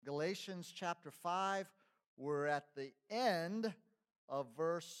Galatians chapter 5. We're at the end of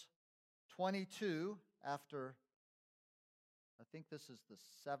verse 22 after, I think this is the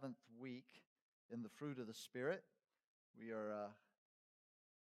 7th week in the fruit of the Spirit. We are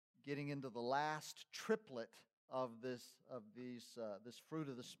getting into the last triplet of this fruit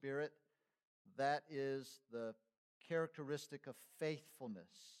of the Spirit. That is the characteristic of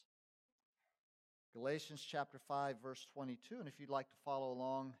faithfulness. Galatians chapter 5, verse 22. And if you'd like to follow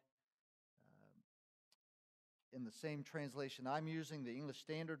along in the same translation I'm using, the English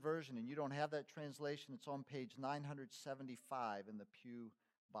Standard Version, and you don't have that translation, it's on page 975 in the Pew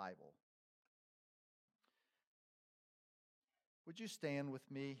Bible. Would you stand with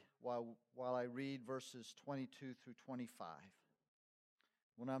me while I read verses 22 through 25?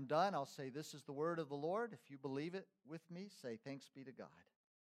 When I'm done, I'll say, "This is the word of the Lord." If you believe it with me, say, "Thanks be to God."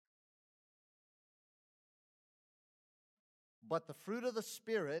 But the fruit of the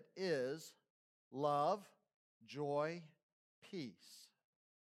Spirit is love, joy, peace,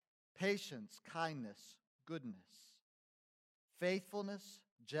 patience, kindness, goodness, faithfulness,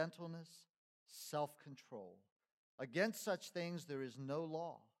 gentleness, self-control. Against such things there is no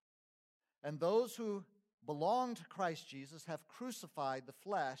law. And those who belong to Christ Jesus have crucified the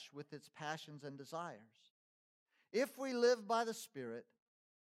flesh with its passions and desires. If we live by the Spirit,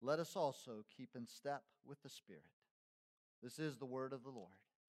 let us also keep in step with the Spirit. This is the word of the Lord.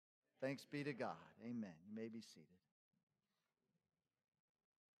 Thanks be to God. Amen. You may be seated.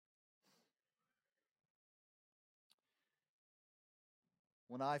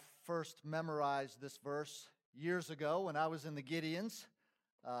 When I first memorized this verse years ago when I was in the Gideons,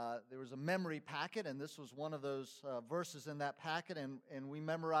 there was a memory packet, and this was one of those verses in that packet, and we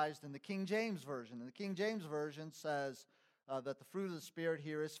memorized in the King James Version. And the King James Version says that the fruit of the Spirit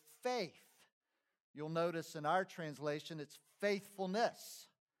here is faith. You'll notice in our translation it's faithfulness.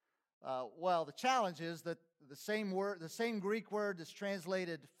 Well, the challenge is that the same Greek word that's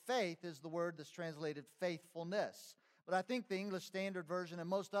translated faith is the word that's translated faithfulness. But I think the English Standard Version and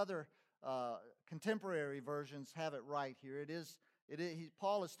most other contemporary versions have it right here.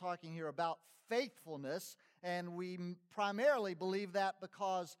 Paul is talking here about faithfulness, and we primarily believe that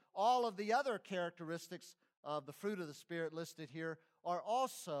because all of the other characteristics of the fruit of the Spirit listed here are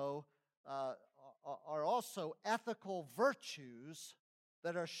also ethical virtues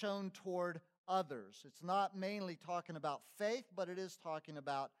that are shown toward others. It's not mainly talking about faith, but it is talking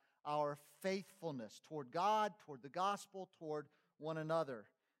about our faithfulness toward God, toward the gospel, toward one another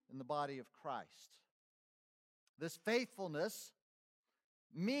in the body of Christ. This faithfulness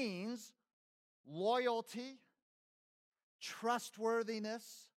means loyalty,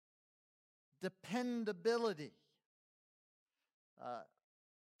 trustworthiness, dependability.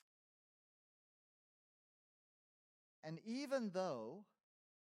 And even though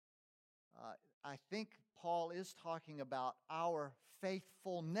I think Paul is talking about our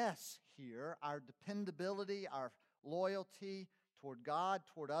faithfulness here, our dependability, our loyalty toward God,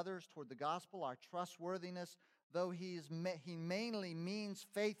 toward others, toward the gospel, our trustworthiness, though he mainly means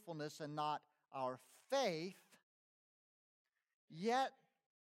faithfulness and not our faith, yet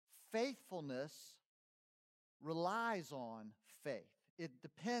faithfulness relies on faith. It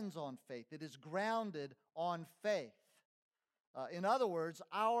depends on faith. It is grounded on faith. In other words,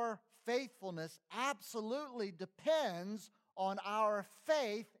 our faithfulness absolutely depends on our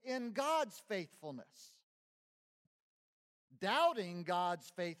faith in God's faithfulness. Doubting God's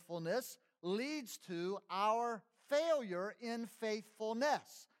faithfulness leads to our failure in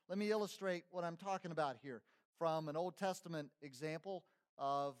faithfulness. Let me illustrate what I'm talking about here from an Old Testament example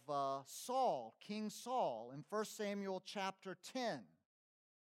of Saul, King Saul, in 1 Samuel chapter 10.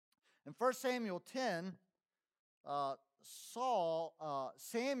 In 1 Samuel 10,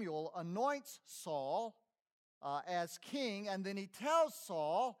 Samuel anoints Saul as king, and then he tells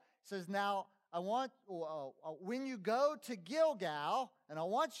Saul, says, "Now, when you go to Gilgal, and I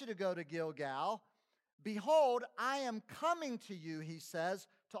want you to go to Gilgal, behold, I am coming to you," he says,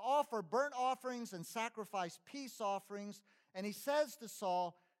 "to offer burnt offerings and sacrifice peace offerings." And he says to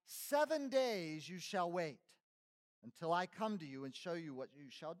Saul, 7 days you shall wait until I come to you and show you what you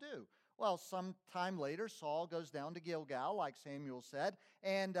shall do. Well, some time later, Saul goes down to Gilgal, like Samuel said,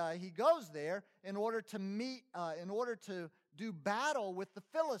 and he goes there in order to do battle with the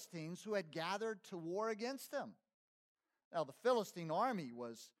Philistines who had gathered to war against him. Now, the Philistine army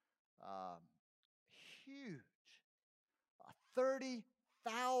was huge.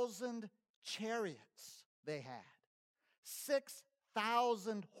 30,000 chariots they had,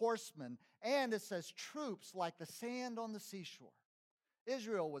 6,000 horsemen, and it says troops like the sand on the seashore.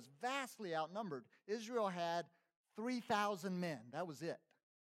 Israel was vastly outnumbered. Israel had 3,000 men. That was it.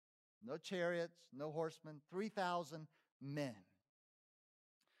 No chariots, no horsemen, 3,000 men.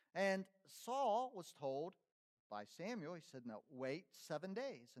 And Saul was told by Samuel, he said, "Now wait 7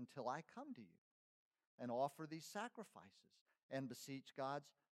 days until I come to you and offer these sacrifices and beseech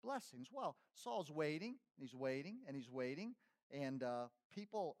God's blessings." Well, Saul's waiting, he's waiting, and he's waiting. And the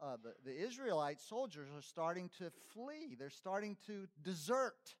Israelite soldiers are starting to flee. They're starting to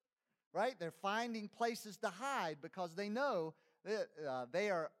desert, right? They're finding places to hide because they know that they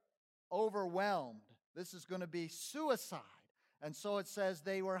are overwhelmed. This is going to be suicide. And so it says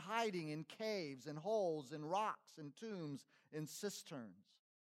they were hiding in caves and holes and rocks and tombs and cisterns,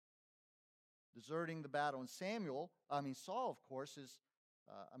 deserting the battle. And Saul, of course, is,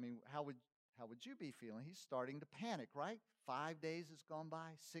 how would you be feeling? He's starting to panic, right? 5 days has gone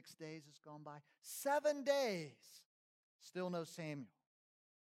by, 6 days has gone by, 7 days, still no Samuel.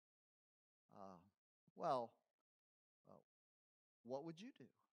 What would you do?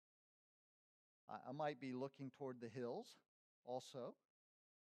 I might be looking toward the hills also.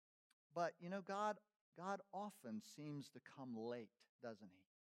 But, God often seems to come late, doesn't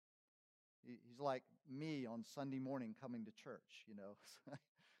he? He's like me on Sunday morning coming to church,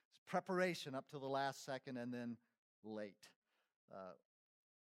 It's preparation up to the last second and then late.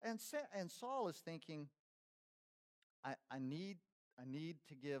 And Saul is thinking, I need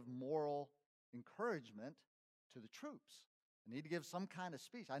to give moral encouragement to the troops. I need to give some kind of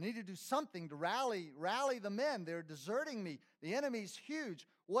speech. I need to do something to rally the men. They're deserting me. The enemy's huge.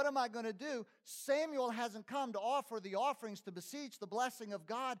 What am I going to do? Samuel hasn't come to offer the offerings to beseech the blessing of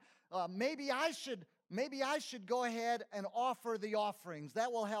God. Maybe I should go ahead and offer the offerings.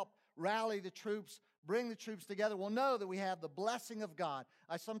 That will help rally the troops, bring the troops together. We'll know that we have the blessing of God.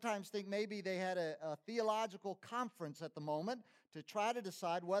 I sometimes think maybe they had a theological conference at the moment to try to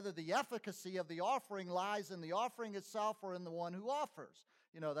decide whether the efficacy of the offering lies in the offering itself or in the one who offers.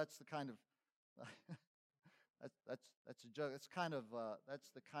 That's the kind of that's a joke. That's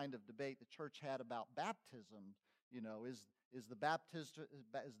the kind of debate the church had about baptism. Is the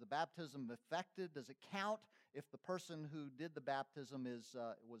baptism effective? Does it count if the person who did the baptism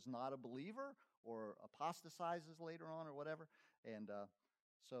was not a believer or apostatizes later on or whatever? And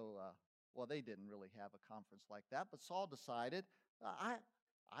they didn't really have a conference like that. But Saul decided,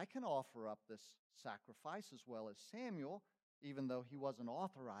 I can offer up this sacrifice as well as Samuel, even though he wasn't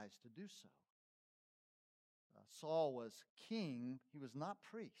authorized to do so. Saul was king. He was not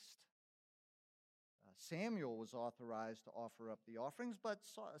priest. Samuel was authorized to offer up the offerings, but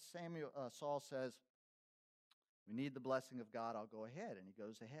Saul says, "We need the blessing of God. I'll go ahead." And he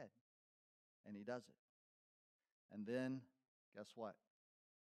goes ahead, and he does it. And then, guess what?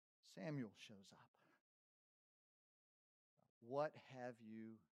 Samuel shows up. What have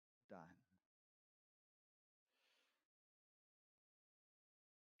you done?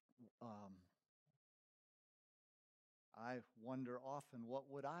 I wonder often, what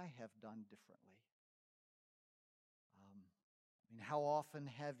would I have done differently? How often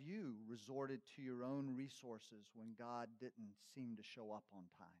have you resorted to your own resources when God didn't seem to show up on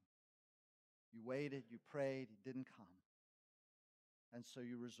time? You waited, you prayed, he didn't come. And so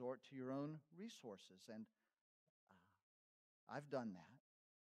you resort to your own resources. And I've done that.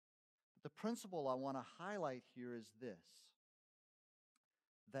 But the principle I want to highlight here is this: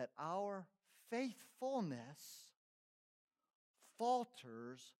 that our faithfulness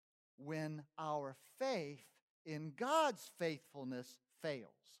falters when our faith in God's faithfulness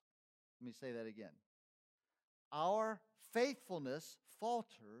fails. Let me say that again. Our faithfulness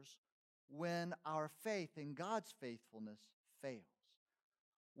falters when our faith in God's faithfulness fails.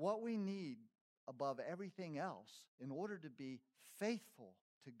 What we need above everything else in order to be faithful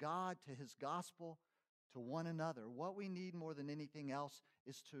to God, to His gospel, to one another, what we need more than anything else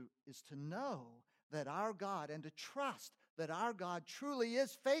is to know that our God, and to trust that our God truly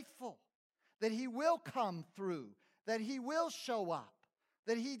is faithful, that He will come through, that He will show up,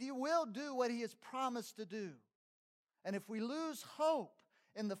 that He will do what He has promised to do. And if we lose hope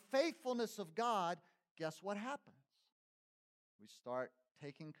in the faithfulness of God, guess what happens? We start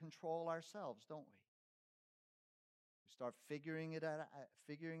taking control ourselves, don't we? We start figuring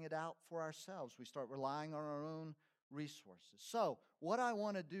it out for ourselves. We start relying on our own resources. So, what I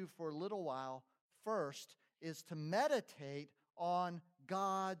want to do for a little while first is to meditate on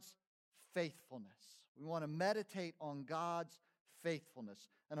God's faithfulness. We want to meditate on God's faithfulness.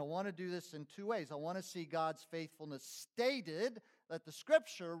 And I want to do this in two ways. I want to see God's faithfulness stated, that the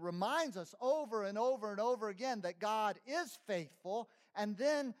Scripture reminds us over and over and over again that God is faithful, and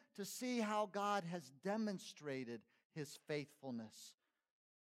then to see how God has demonstrated His faithfulness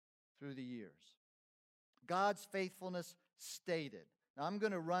through the years. God's faithfulness stated. Now, I'm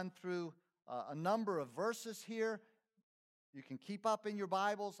going to run through a number of verses here. You can keep up in your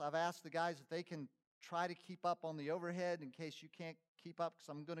Bibles. I've asked the guys if they can try to keep up on the overhead in case you can't keep up, because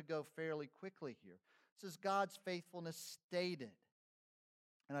I'm going to go fairly quickly here. This is God's faithfulness stated.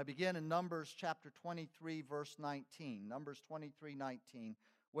 And I begin in Numbers chapter 23, verse 19. Numbers 23, 19,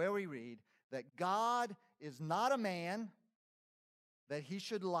 where we read that God is not a man that he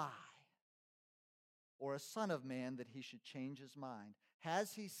should lie, or a son of man that he should change his mind.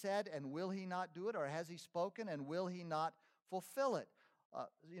 Has he said, and will he not do it? Or has he spoken, and will he not fulfill it?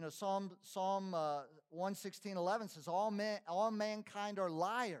 Psalm 116:11 says, all mankind are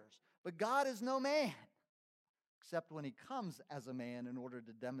liars, but God is no man, except when he comes as a man in order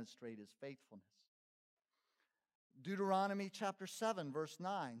to demonstrate his faithfulness. Deuteronomy chapter 7, verse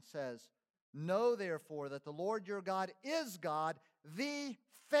 9 says, know therefore that the Lord your God is God, the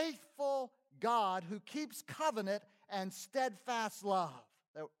faithful God who keeps covenant and steadfast love.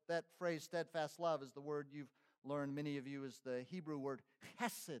 That phrase, steadfast love, is the word you've learned, many of you, is the Hebrew word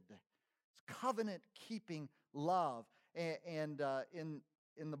chesed. It's covenant-keeping love. And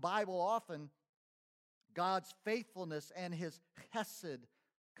in the Bible, often, God's faithfulness and his chesed,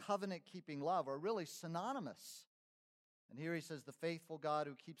 covenant-keeping love, are really synonymous. And here he says, the faithful God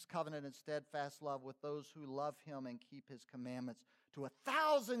who keeps covenant and steadfast love with those who love him and keep his commandments to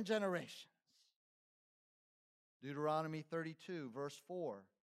 1,000 generations. Deuteronomy 32, verse 4,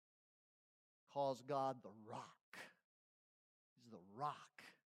 calls God the rock. He's the rock.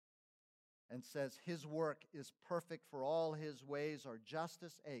 And says his work is perfect, for all his ways are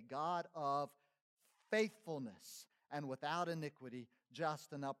justice, a God of faithfulness and without iniquity,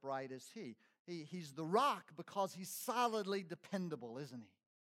 just and upright is he. He's the rock because he's solidly dependable, isn't he?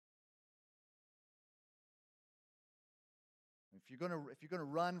 If you're going to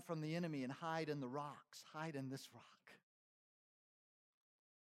run from the enemy and hide in the rocks, hide in this rock.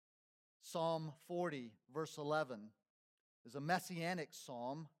 Psalm 40, verse 11, is a messianic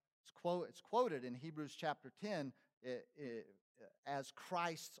psalm. It's quoted in Hebrews chapter 10 as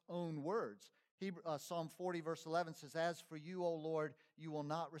Christ's own words. Psalm 40, verse 11 says, as for you, O Lord, you will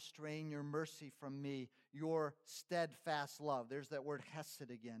not restrain your mercy from me, your steadfast love. There's that word chesed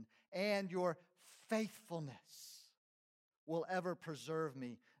again. And your faithfulness will ever preserve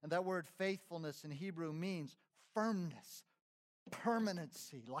me. And that word faithfulness in Hebrew means firmness,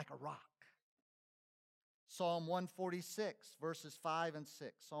 permanency, like a rock. Psalm 146, verses 5 and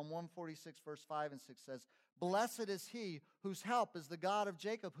 6. Psalm 146, verse 5 and 6 says, blessed is he whose help is the God of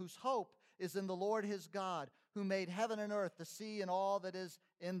Jacob, whose hope is in the Lord his God, who made heaven and earth, the sea, and all that is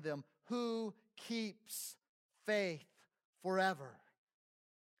in them, who keeps faith forever.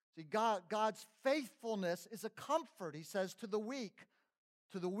 See, God's faithfulness is a comfort, he says, to the weak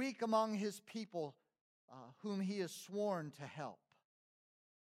among his people, whom he has sworn to help.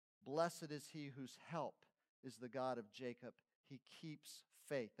 Blessed is he whose help is the God of Jacob. He keeps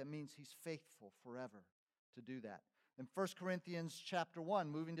faith. That means he's faithful forever to do that. In 1 Corinthians chapter 1,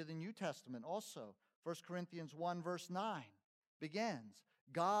 moving to the New Testament also, 1 Corinthians 1 verse 9 begins,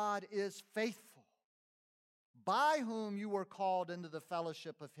 God is faithful, by whom you were called into the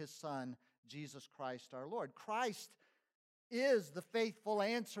fellowship of his Son, Jesus Christ our Lord. Christ is the faithful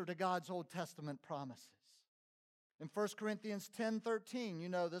answer to God's Old Testament promises. In 1 Corinthians 10:13, you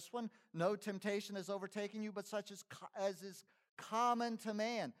know this one, no temptation has overtaken you, but such as is common to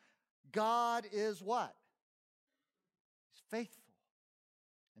man. God is what? He's faithful.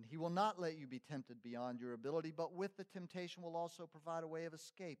 And he will not let you be tempted beyond your ability, but with the temptation will also provide a way of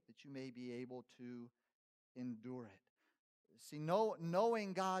escape that you may be able to endure it. See,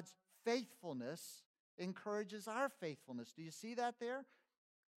 knowing God's faithfulness encourages our faithfulness. Do you see that there?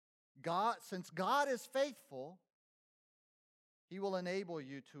 Since God is faithful, he will enable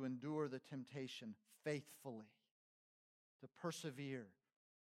you to endure the temptation faithfully, to persevere.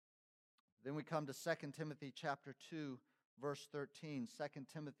 Then we come to 2 Timothy chapter 2, verse 13. 2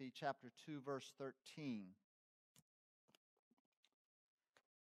 Timothy chapter 2, verse 13.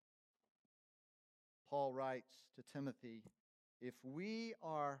 Paul writes to Timothy, if we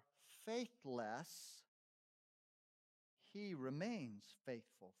are faithless, he remains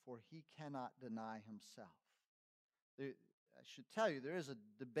faithful, for he cannot deny himself. I should tell you, there is a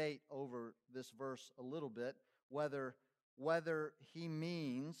debate over this verse a little bit, whether he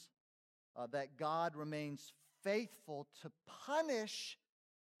means that God remains faithful to punish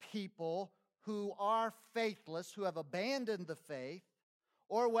people who are faithless, who have abandoned the faith,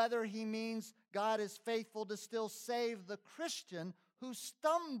 or whether he means God is faithful to still save the Christian who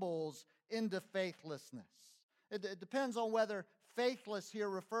stumbles into faithlessness. It depends on whether faithless here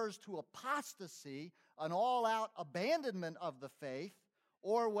refers to apostasy, an all-out abandonment of the faith,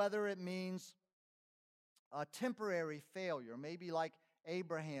 or whether it means a temporary failure, maybe like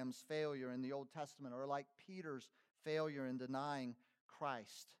Abraham's failure in the Old Testament, or like Peter's failure in denying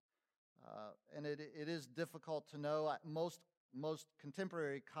Christ. And it is difficult to know. Most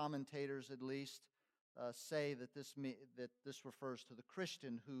contemporary commentators, at least, say that this refers to the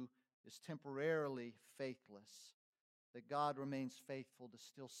Christian who is temporarily faithless, that God remains faithful to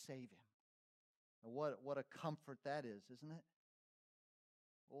still save him. And what a comfort that is, isn't it?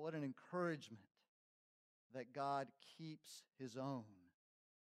 Well, what an encouragement that God keeps his own.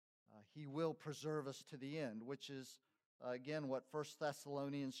 He will preserve us to the end, which is, again, what 1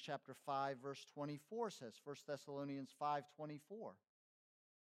 Thessalonians chapter 5, verse 24 says. 1 Thessalonians 5:24.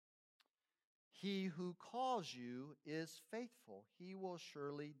 He who calls you is faithful. He will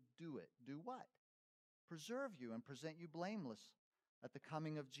surely do it. Do what? Preserve you and present you blameless at the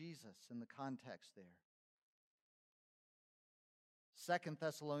coming of Jesus, in the context there. 2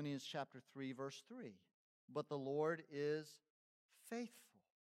 Thessalonians chapter 3, verse 3. But the Lord is faithful.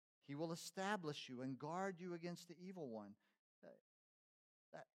 He will establish you and guard you against the evil one.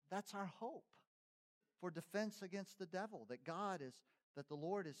 That's our hope for defense against the devil, that the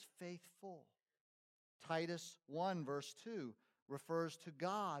Lord is faithful. Titus 1, verse 2 refers to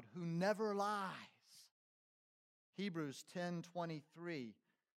God who never lies. Hebrews 10:23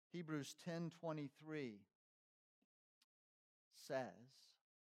 says,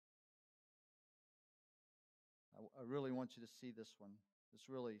 I really want you to see this one. This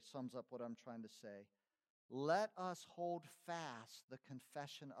really sums up what I'm trying to say. Let us hold fast the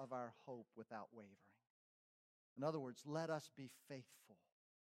confession of our hope without wavering. In other words, let us be faithful.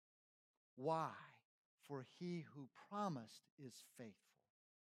 Why? For he who promised is faithful.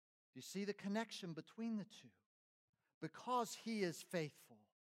 Do you see the connection between the two? Because he is faithful,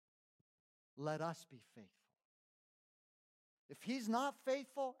 let us be faithful. If he's not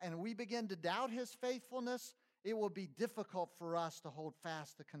faithful and we begin to doubt his faithfulness, it will be difficult for us to hold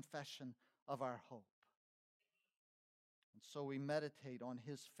fast the confession of our hope. And so we meditate on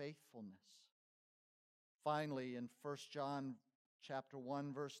his faithfulness. Finally, in 1 John chapter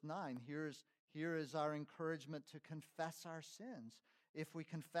 1, verse 9, here is our encouragement to confess our sins. If we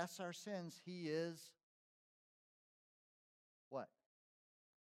confess our sins, he is what?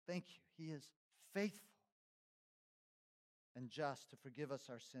 Thank you. He is faithful and just to forgive us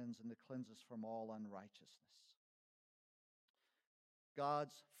our sins and to cleanse us from all unrighteousness.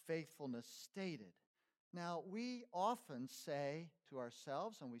 God's faithfulness stated. Now, we often say to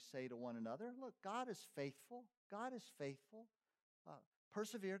ourselves and we say to one another, look, God is faithful. God is faithful.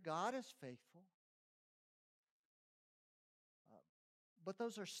 Persevere. God is faithful. But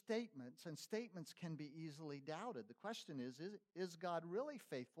those are statements, and statements can be easily doubted. The question is God really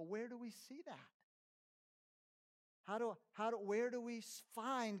faithful? Where do we see that? Where do we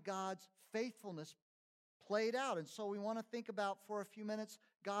find God's faithfulness played out? And so we want to think about, for a few minutes,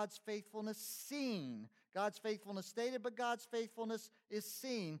 God's faithfulness seen. God's faithfulness stated, but God's faithfulness is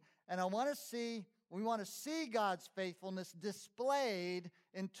seen. And we want to see God's faithfulness displayed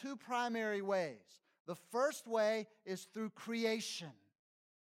in two primary ways. The first way is through creation.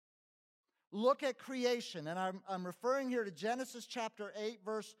 Look at creation, and I'm referring here to Genesis chapter 8,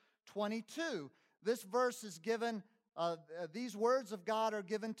 verse 22. This verse is given, these words of God are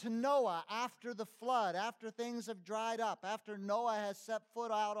given to Noah after the flood, after things have dried up, after Noah has set foot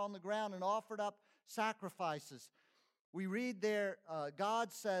out on the ground and offered up sacrifices. We read there,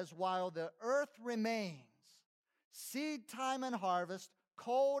 God says, while the earth remains, seed time and harvest,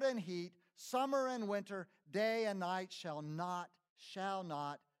 cold and heat, summer and winter, day and night shall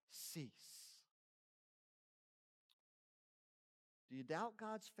not cease. Do you doubt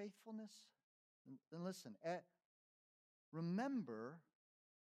God's faithfulness? Then listen, remember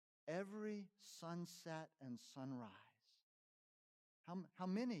every sunset and sunrise. How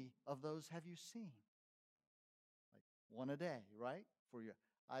many of those have you seen? Like one a day, right? For you.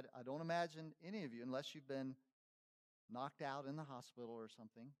 I don't imagine any of you, unless you've been knocked out in the hospital or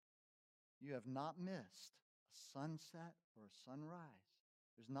something, you have not missed a sunset or a sunrise.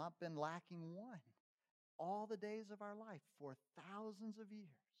 There's not been lacking one. All the days of our life for thousands of years.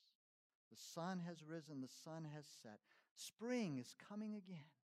 The sun has risen, the sun has set. Spring is coming again.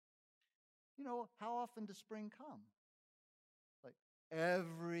 You know, how often does spring come? Like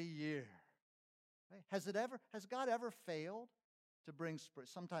every year. Right? Has God ever failed to bring spring?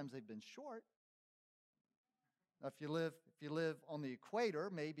 Sometimes they've been short. Now, if you live on the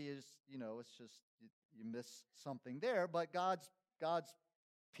equator, maybe it's just you miss something there, but God's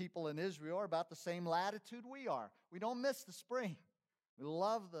people in Israel are about the same latitude we are. We don't miss the spring. We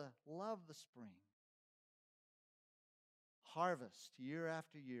love the spring. harvest year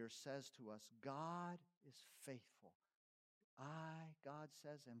after year says to us, God is faithful. God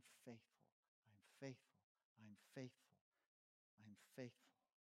says, am faithful. I'm faithful. I'm faithful. I'm faithful.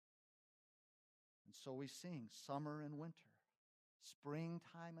 And so we sing summer and winter,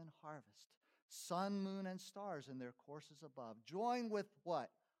 springtime and harvest, sun, moon, and stars in their courses above. Join with what?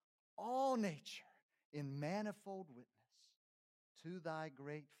 All nature in manifold witness to thy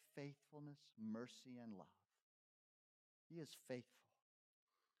great faithfulness, mercy, and love. He is faithful.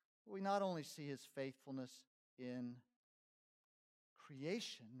 We not only see his faithfulness in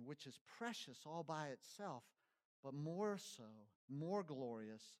creation, which is precious all by itself, but more so, more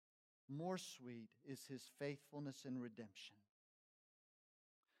glorious, more sweet is his faithfulness in redemption.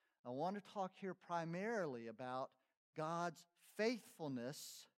 I want to talk here primarily about God's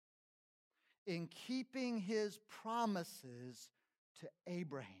faithfulness in keeping his promises to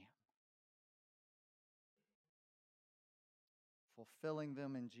Abraham, fulfilling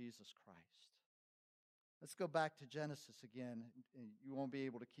them in Jesus Christ. Let's go back to Genesis again. You won't be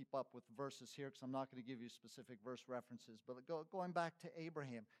able to keep up with verses here because I'm not going to give you specific verse references. But going back to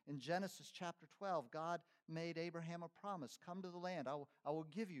Abraham, in Genesis chapter 12, God made Abraham a promise. Come to the land. I will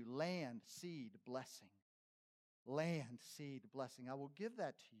give you land, seed, blessing. Land, seed, blessing. I will give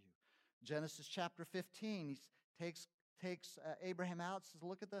that to you. Genesis chapter 15, he takes Abraham out, says,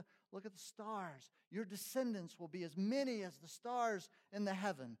 look at the stars. Your descendants will be as many as the stars in the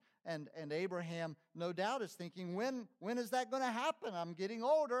heaven. And Abraham, no doubt, is thinking, when is that going to happen? I'm getting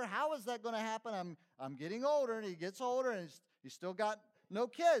older. How is that going to happen? I'm getting older. And he gets older, and he's still got no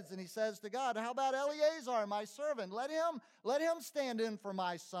kids. And he says to God, how about Eleazar, my servant? Let him stand in for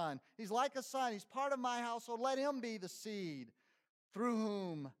my son. He's like a son. He's part of my household. Let him be the seed through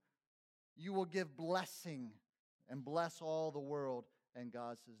whom you will give blessing and bless all the world. And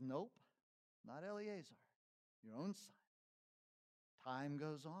God says, nope, not Eleazar, your own son. Time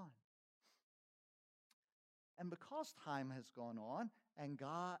goes on. And because time has gone on, and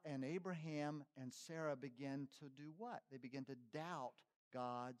God and Abraham and Sarah begin to do what? They begin to doubt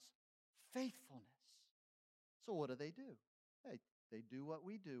God's faithfulness. So what do? They do what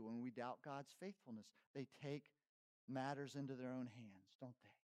we do when we doubt God's faithfulness. They take matters into their own hands, don't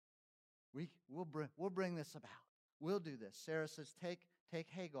they? We'll bring this about. We'll do this. Sarah says, take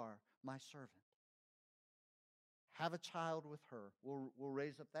Hagar, my servant. Have a child with her. We'll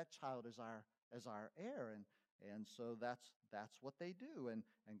raise up that child as our heir. And so that's what they do. And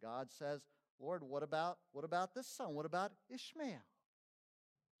God says, Lord, what about this son? What about Ishmael?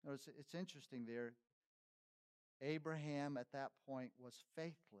 It's interesting there. Abraham at that point was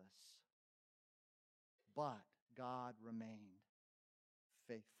faithless, but God remained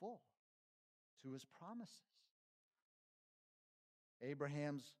faithful to his promises.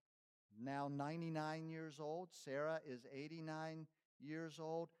 Abraham's now 99 years old. Sarah is 89 years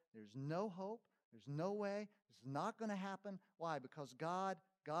old. There's no hope. There's no way. It's not going to happen. Why? Because God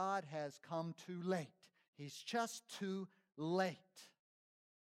has come too late. He's just too late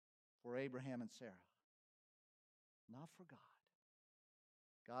for Abraham and Sarah. Not for God.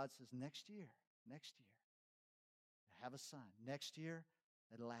 God says, next year, have a son. Next year,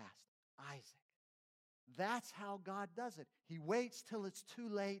 at last, Isaac. That's how God does it. He waits till it's too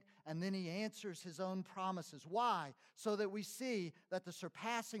late, and then he answers his own promises. Why? So that we see that the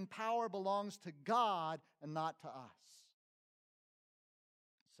surpassing power belongs to God and not to us.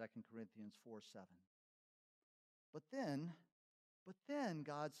 2 Corinthians 4:7. But then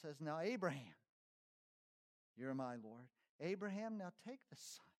God says, now Abraham, you're my Lord. Abraham, now take the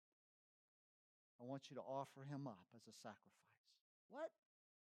son. I want you to offer him up as a sacrifice. What?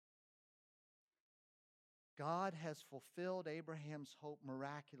 God has fulfilled Abraham's hope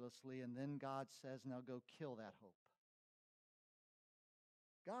miraculously, and then God says, now go kill that hope.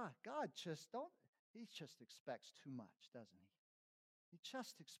 God just expects too much, doesn't he? He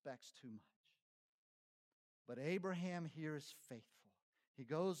just expects too much. But Abraham here is faithful. He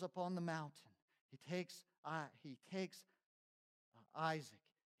goes up on the mountain. He takes Isaac,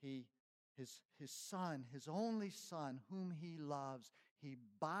 his son, his only son, whom he loves. He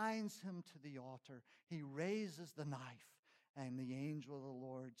binds him to the altar. He raises the knife, and the angel of the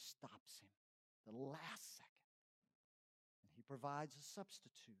Lord stops him the last second. And he provides a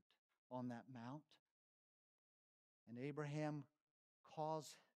substitute on that mount. And Abraham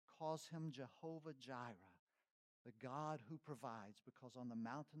calls him Jehovah Jireh, the God who provides, because on the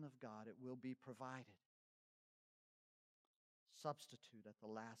mountain of God it will be provided. Substitute at the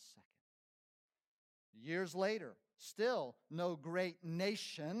last second. Years later, still no great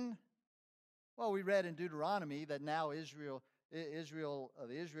nation. Well, we read in Deuteronomy that now Israel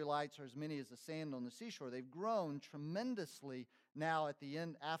The Israelites are as many as the sand on the seashore. They've grown tremendously now at the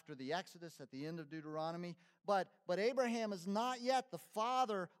end, after the Exodus, at the end of Deuteronomy. But Abraham is not yet the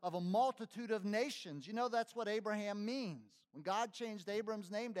father of a multitude of nations. You know, that's what Abraham means. When God changed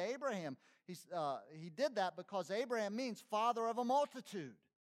Abram's name to Abraham, he did that because Abraham means father of a multitude.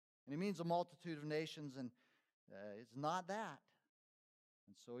 And he means a multitude of nations, and it's not that.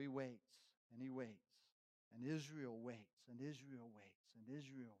 And so he waits, and he waits, and Israel waits, and Israel waits, and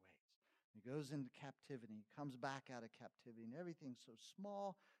Israel waits. He goes into captivity. He comes back out of captivity, and everything's so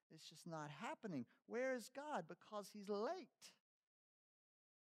small, it's just not happening. Where is God? Because he's late.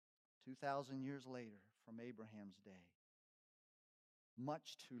 2,000 years later from Abraham's day.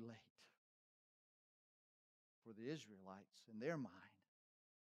 Much too late for the Israelites in their mind.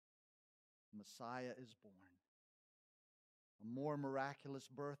 Messiah is born. A more miraculous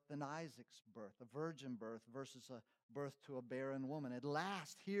birth than Isaac's birth, a virgin birth versus a birth to a barren woman. At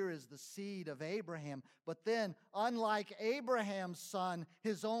last, here is the seed of Abraham. But then, unlike Abraham's son,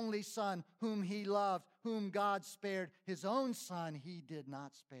 his only son, whom he loved, whom God spared, his own son he did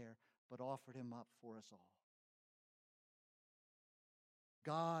not spare, but offered him up for us all.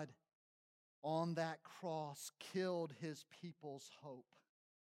 God, on that cross, killed his people's hope.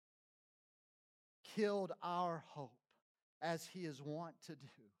 Killed our hope, as he is wont to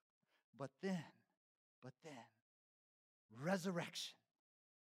do. But then, resurrection.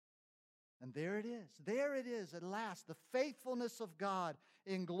 And there it is at last, the faithfulness of God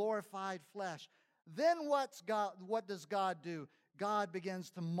in glorified flesh. Then what does God do? God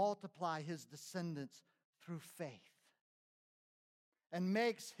begins to multiply his descendants through faith. And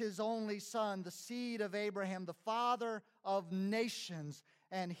makes his only son, the seed of Abraham, the father of nations.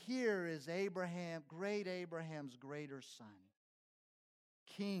 And here is Abraham, great Abraham's greater son.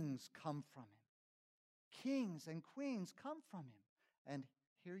 Kings come from him. Kings and queens come from him. And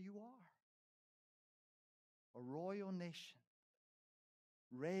here you are. A royal nation.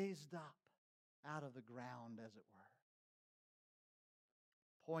 Raised up out of the ground, as it were.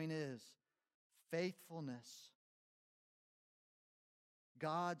 Point is, faithfulness.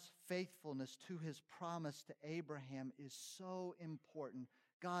 God's faithfulness to his promise to Abraham is so important.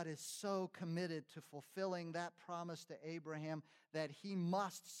 God is so committed to fulfilling that promise to Abraham that he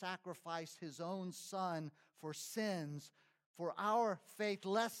must sacrifice his own son for sins, for our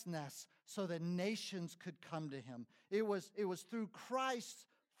faithlessness, so that nations could come to him. It was through Christ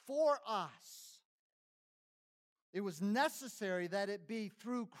for us. It was necessary that it be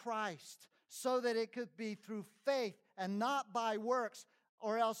through Christ, so that it could be through faith and not by works,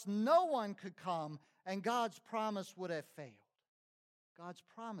 or else no one could come, and God's promise would have failed. God's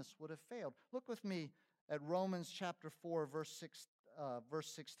promise would have failed. Look with me at Romans chapter 4, verse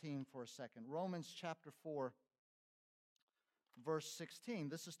 16 for a second. Romans chapter 4, verse 16.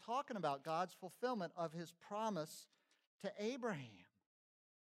 This is talking about God's fulfillment of his promise to Abraham.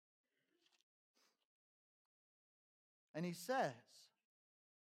 And he says,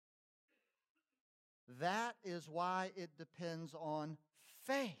 that is why it depends on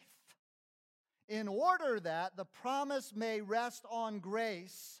faith, in order that the promise may rest on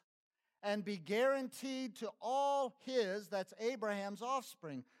grace and be guaranteed to all his, that's Abraham's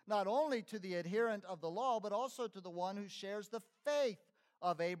offspring, not only to the adherent of the law, but also to the one who shares the faith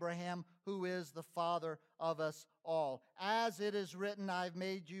of Abraham, who is the father of us all. As it is written, I've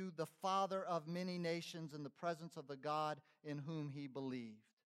made you the father of many nations in the presence of the God in whom he believed,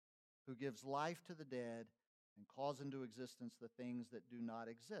 who gives life to the dead and calls into existence the things that do not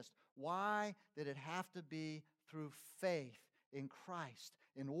exist. Why did it have to be through faith in Christ,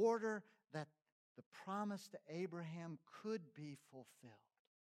 in order that the promise to Abraham could be fulfilled?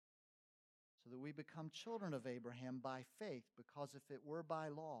 So that we become children of Abraham by faith, because if it were by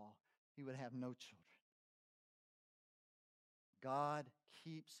law, he would have no children. God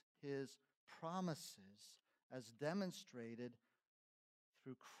keeps his promises as demonstrated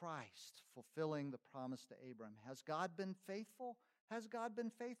through Christ, fulfilling the promise to Abraham. Has God been faithful? Has God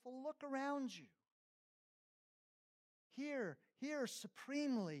been faithful? Look around you. Here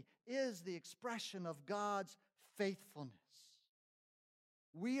supremely is the expression of God's faithfulness.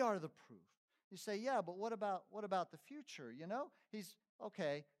 We are the proof. You say, yeah, but what about the future? You know, he's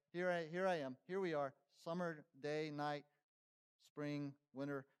okay. Here I am. Here we are. Summer, day, night, spring,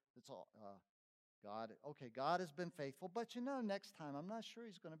 winter. It's all God. Okay, God has been faithful, but you know, next time I'm not sure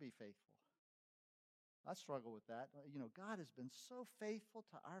he's going to be faithful. I struggle with that. You know, God has been so faithful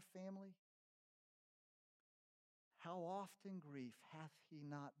to our family. How often grief hath he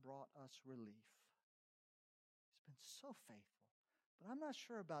not brought us relief? He's been so faithful. But I'm not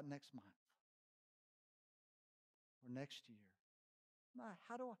sure about next month or next year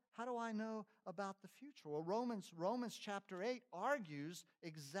How do I know about the future? Well, Romans chapter 8 argues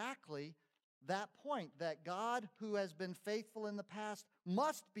exactly that point, that God, who has been faithful in the past,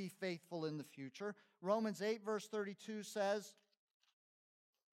 must be faithful in the future. Romans 8 verse 32 says,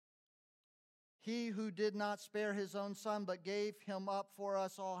 "He who did not spare his own son, but gave him up for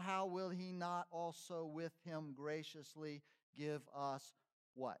us all, how will he not also with him graciously give us"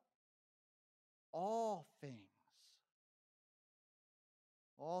 what? All things.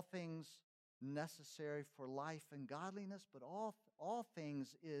 All things necessary for life and godliness, but all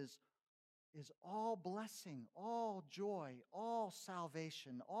things is all blessing, all joy, all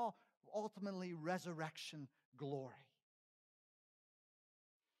salvation, all ultimately resurrection glory.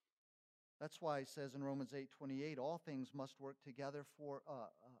 That's why he says in Romans 8:28, all things must work together for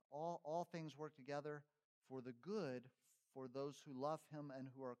all things work together for the good for those who love him and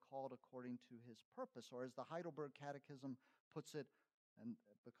who are called according to his purpose. Or as the Heidelberg Catechism puts it, and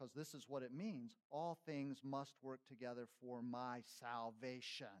because this is what it means, all things must work together for my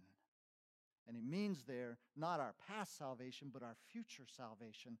salvation. And he means there not our past salvation, but our future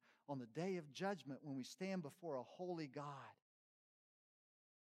salvation on the day of judgment when we stand before a holy God.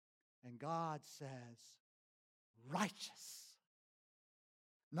 And God says, righteous.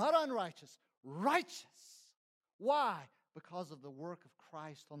 Not unrighteous, righteous. Why? Because of the work of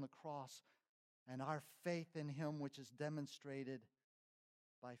Christ on the cross and our faith in him, which is demonstrated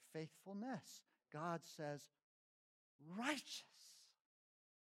by faithfulness. God says, righteous.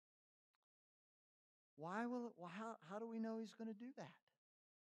 How do we know he's going to do that?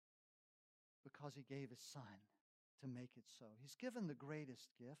 Because he gave his son to make it so. He's given the greatest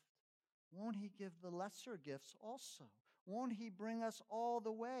gift. Won't he give the lesser gifts also? Won't he bring us all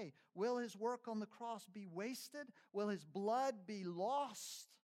the way? Will his work on the cross be wasted? Will his blood be lost?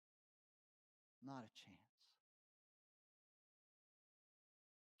 Not a chance.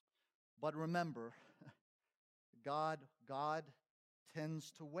 But remember, God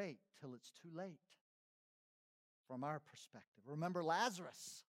tends to wait till it's too late from our perspective. Remember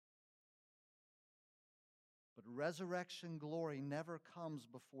Lazarus. But resurrection glory never comes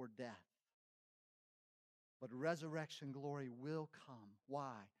before death. But resurrection glory will come.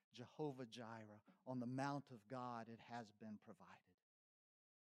 Why? Jehovah Jireh, on the Mount of God, it has been provided.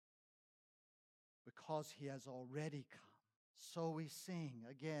 Because he has already come. So we sing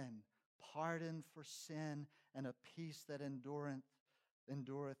again, pardon for sin and a peace that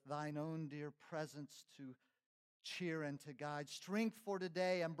endureth, thine own dear presence to cheer and to guide, strength for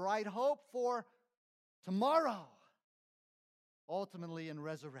today and bright hope for tomorrow, ultimately in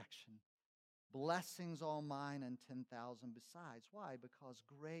resurrection. Blessings all mine and 10,000 besides. Why? Because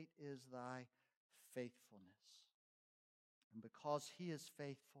great is thy faithfulness. And because he is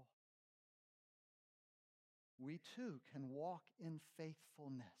faithful, we too can walk in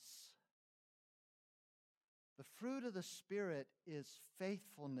faithfulness. The fruit of the Spirit is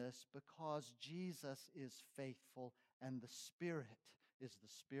faithfulness because Jesus is faithful and the Spirit is the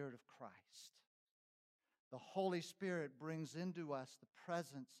Spirit of Christ. The Holy Spirit brings into us the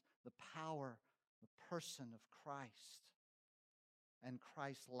presence, the power, the person of Christ and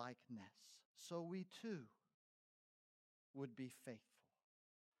Christ-likeness. So we too would be faithful.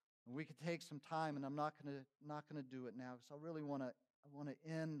 And we could take some time, and I'm not going to do it now because I really want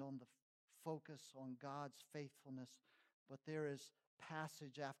to end on the focus on God's faithfulness. But there is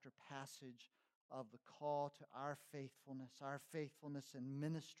passage after passage of the call to our faithfulness in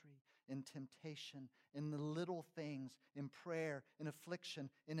ministry, in temptation, in the little things, in prayer, in affliction,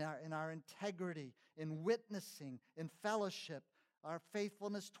 in our integrity, in witnessing, in fellowship, our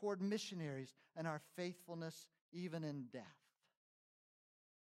faithfulness toward missionaries, and our faithfulness even in death.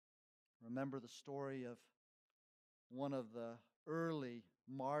 Remember the story of one of the early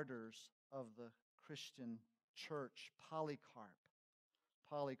martyrs of the Christian church, Polycarp.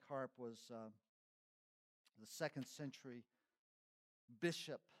 Polycarp was the 2nd century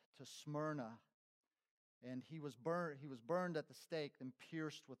bishop to Smyrna, and he was burned at the stake and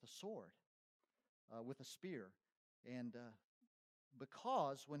pierced with a sword, with a spear. And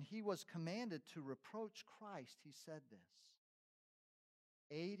because when he was commanded to reproach Christ, he said this,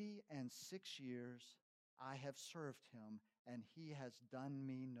 86 years I have served him, and he has done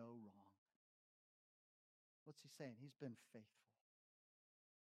me no wrong. What's he saying? He's been faithful.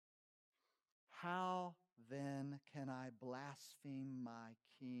 How then can I blaspheme my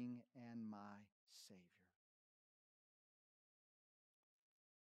King and my Savior?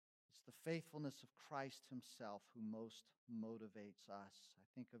 It's the faithfulness of Christ himself who most motivates us. I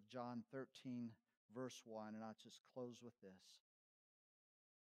think of John 13, verse 1, and I'll just close with this.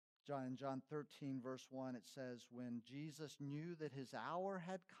 In John 13, verse 1, it says, when Jesus knew that his hour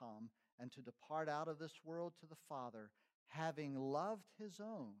had come and to depart out of this world to the Father, having loved his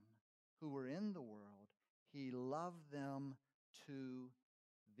own who were in the world, he loved them to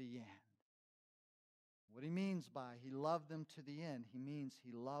the end. What he means by he loved them to the end, he means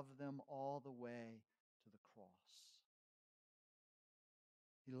he loved them all the way to the cross.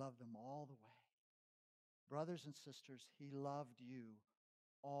 He loved them all the way. Brothers and sisters, he loved you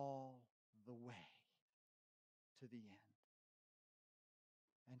all the way to the end.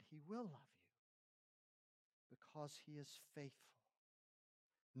 And he will love you because he is faithful.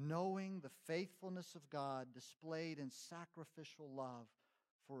 Knowing the faithfulness of God displayed in sacrificial love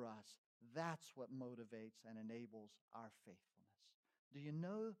for us, that's what motivates and enables our faithfulness. Do you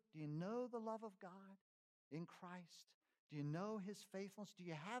know the love of God in Christ? Do you know his faithfulness? Do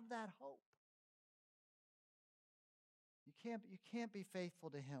you have that hope? You can't be faithful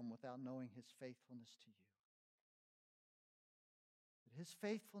to him without knowing his faithfulness to you. But his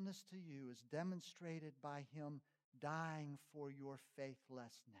faithfulness to you is demonstrated by him dying for your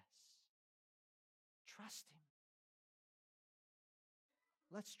faithlessness. Trust him.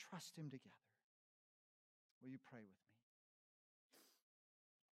 Let's trust him together. Will you pray with me?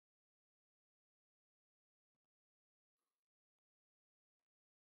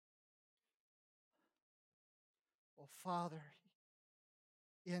 Oh, Father,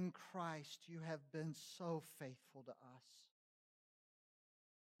 in Christ you have been so faithful to us.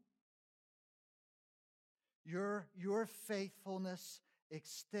 Your faithfulness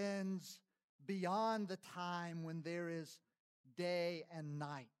extends beyond the time when there is day and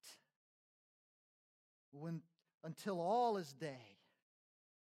night, until all is day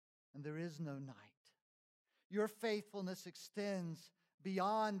and there is no night. Your faithfulness extends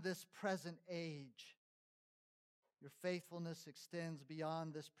beyond this present age. Your faithfulness extends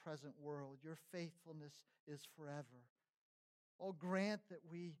beyond this present world. Your faithfulness is forever. Oh, grant that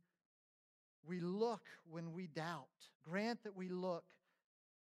we look when we doubt. Grant that we look,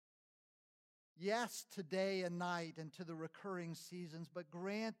 yes, to day and night and to the recurring seasons, but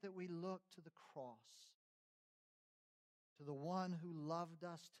grant that we look to the cross, to the one who loved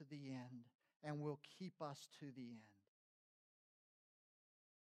us to the end and will keep us to the end.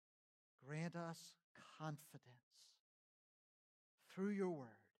 Grant us confidence through your word,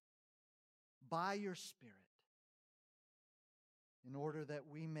 by your Spirit, in order that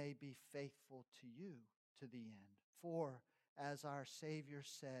we may be faithful to you to the end. For, as our Savior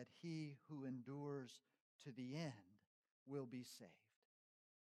said, he who endures to the end will be saved.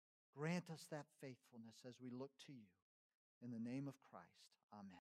 Grant us that faithfulness as we look to you. In the name of Christ, amen.